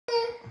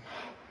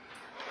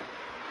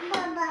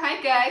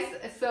Hi guys,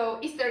 so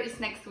Easter is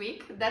next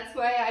week. That's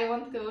why I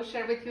want to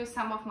share with you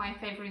some of my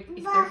favorite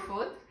Easter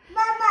food.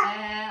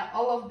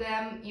 All of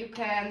them you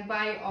can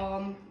buy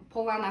on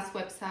Polana's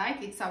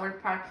website. It's our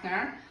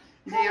partner.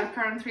 They are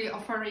currently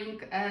offering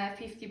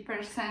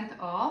 50%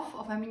 off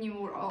of a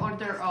minimum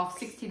order of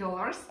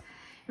 $60.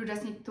 You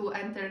just need to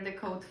enter the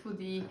code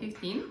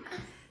FOODIE15.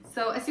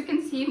 So as you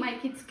can see, my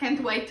kids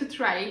can't wait to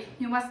try it.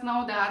 You must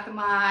know that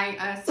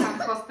my son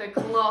Kostek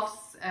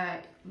loves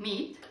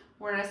meat,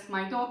 whereas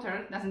my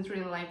daughter doesn't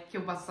really like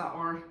kielbasa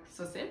or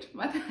sausage,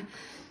 but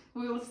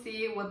we will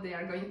see what they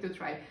are going to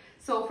try.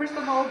 So first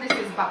of all, this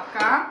is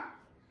babka.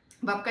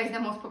 Babka is the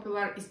most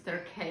popular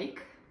Easter cake.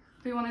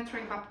 Do you want to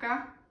try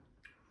babka?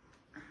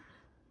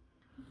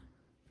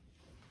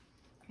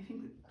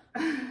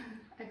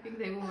 I think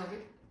they will love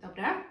it.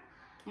 Dobra?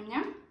 Yum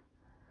yum?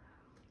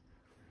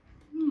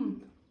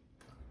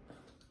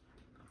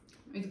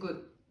 It's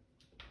good.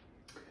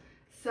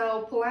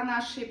 So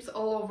Polana ships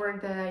all over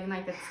the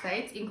United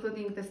States,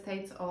 including the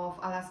states of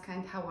Alaska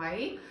and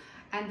Hawaii,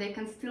 and they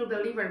can still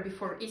deliver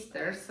before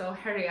Easter, so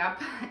hurry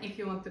up if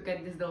you want to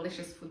get this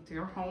delicious food to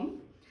your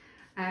home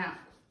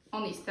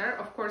on Easter.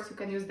 Of course, you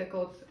can use the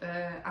code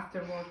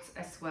afterwards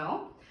as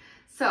well.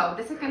 So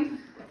the second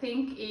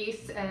thing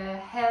is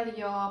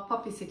Helio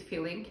poppy seed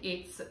filling.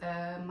 It's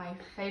my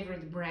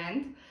favorite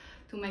brand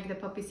to make the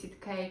poppy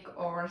seed cake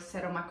or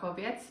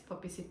seromakowiec,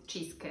 poppy seed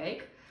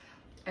cheesecake.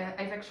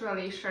 I've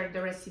actually shared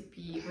the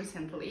recipe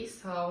recently,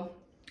 so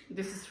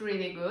this is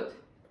really good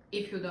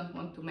if you don't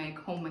want to make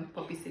homemade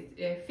poppy seed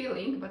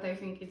filling, but I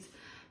think it's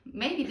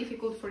maybe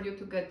difficult for you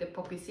to get the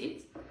poppy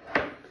seeds.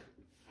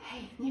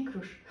 Hey, nie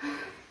krusz.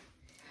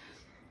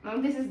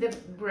 This is the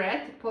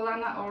bread.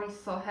 Polana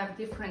also have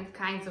different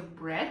kinds of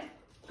bread.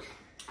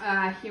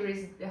 Here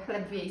is the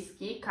chleb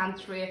wiejski,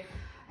 country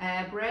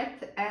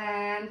bread,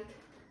 and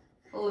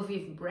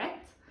Lviv bread.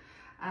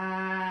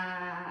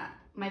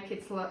 My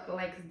kids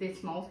like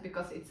this most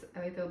because it's a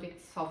little bit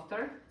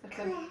softer, the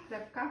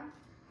chlebka,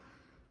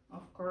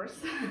 of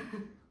course.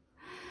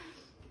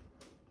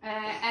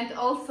 And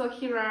also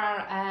here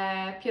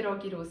are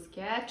pierogi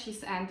ruskie,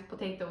 cheese and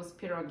potatoes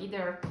pierogi. They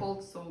are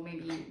cold, so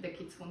maybe the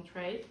kids won't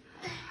try it.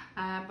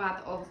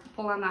 But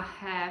Polana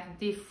have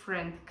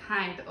different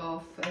kind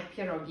of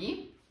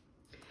pierogi.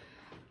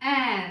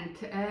 And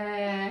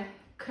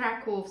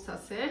Kraków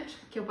sausage,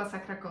 kiełbasa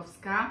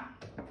krakowska.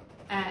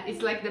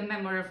 It's like the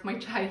memory of my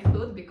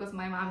childhood because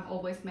my mom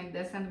always made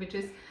the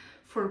sandwiches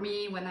for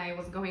me when I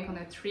was going on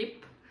a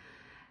trip.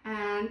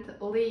 And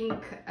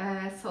link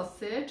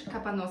sausage,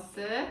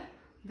 kabanosy.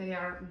 They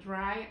are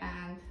dry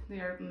and they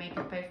are make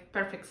a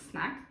perfect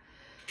snack.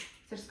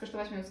 Chcesz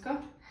skosztować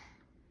mięsko?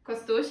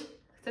 Kostuś,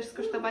 chcesz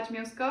skosztować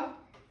mięsko?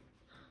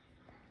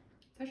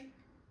 Chcesz?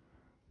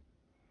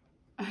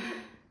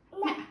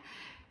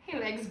 He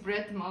likes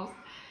bread most.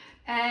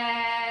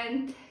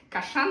 And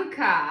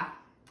kaszanka.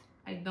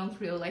 I don't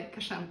really like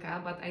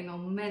kaszanka, but I know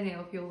many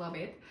of you love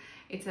it.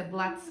 It's a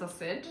blood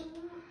sausage.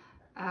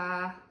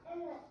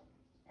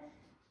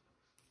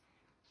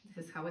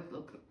 This is how it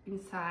looks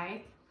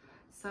inside.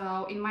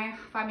 So in my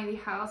family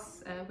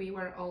house, we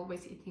were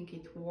always eating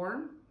it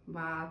warm,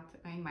 but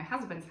in my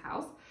husband's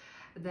house,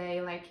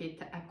 they like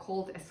it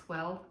cold as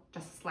well.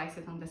 Just slice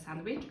it on the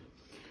sandwich.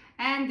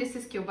 And this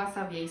is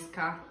kielbasa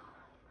wiejska.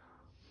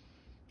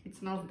 It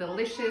smells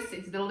delicious.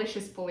 It's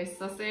delicious Polish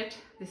sausage.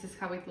 This is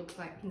how it looks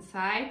like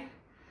inside.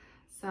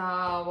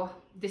 So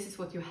this is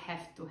what you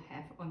have to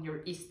have on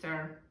your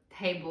Easter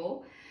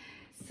table.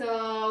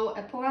 So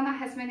Polana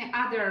has many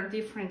other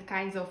different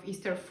kinds of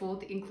Easter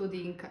food,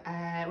 including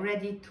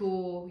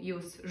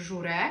ready-to-use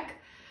żurek,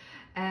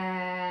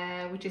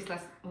 which is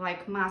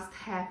like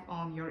must-have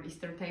on your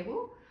Easter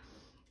table.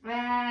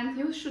 And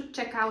you should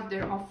check out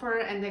their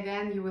offer, and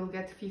again you will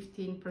get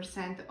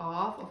 15%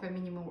 off of a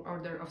minimum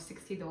order of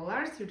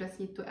 $60. You just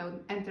need to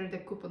enter the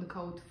coupon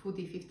code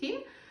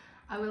FOODIE15.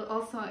 I will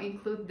also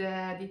include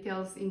the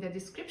details in the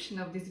description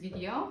of this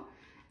video,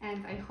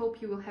 and I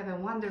hope you will have a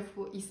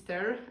wonderful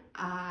Easter.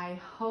 I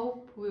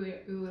hope we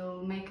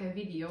will make a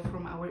video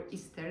from our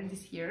Easter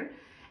this year,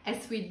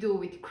 as we do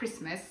with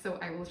Christmas, so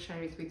I will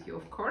share it with you,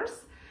 of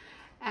course.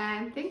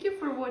 And thank you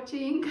for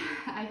watching.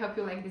 I hope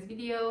you like this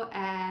video,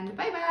 and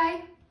bye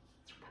bye.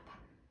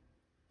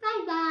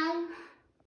 Bye bye.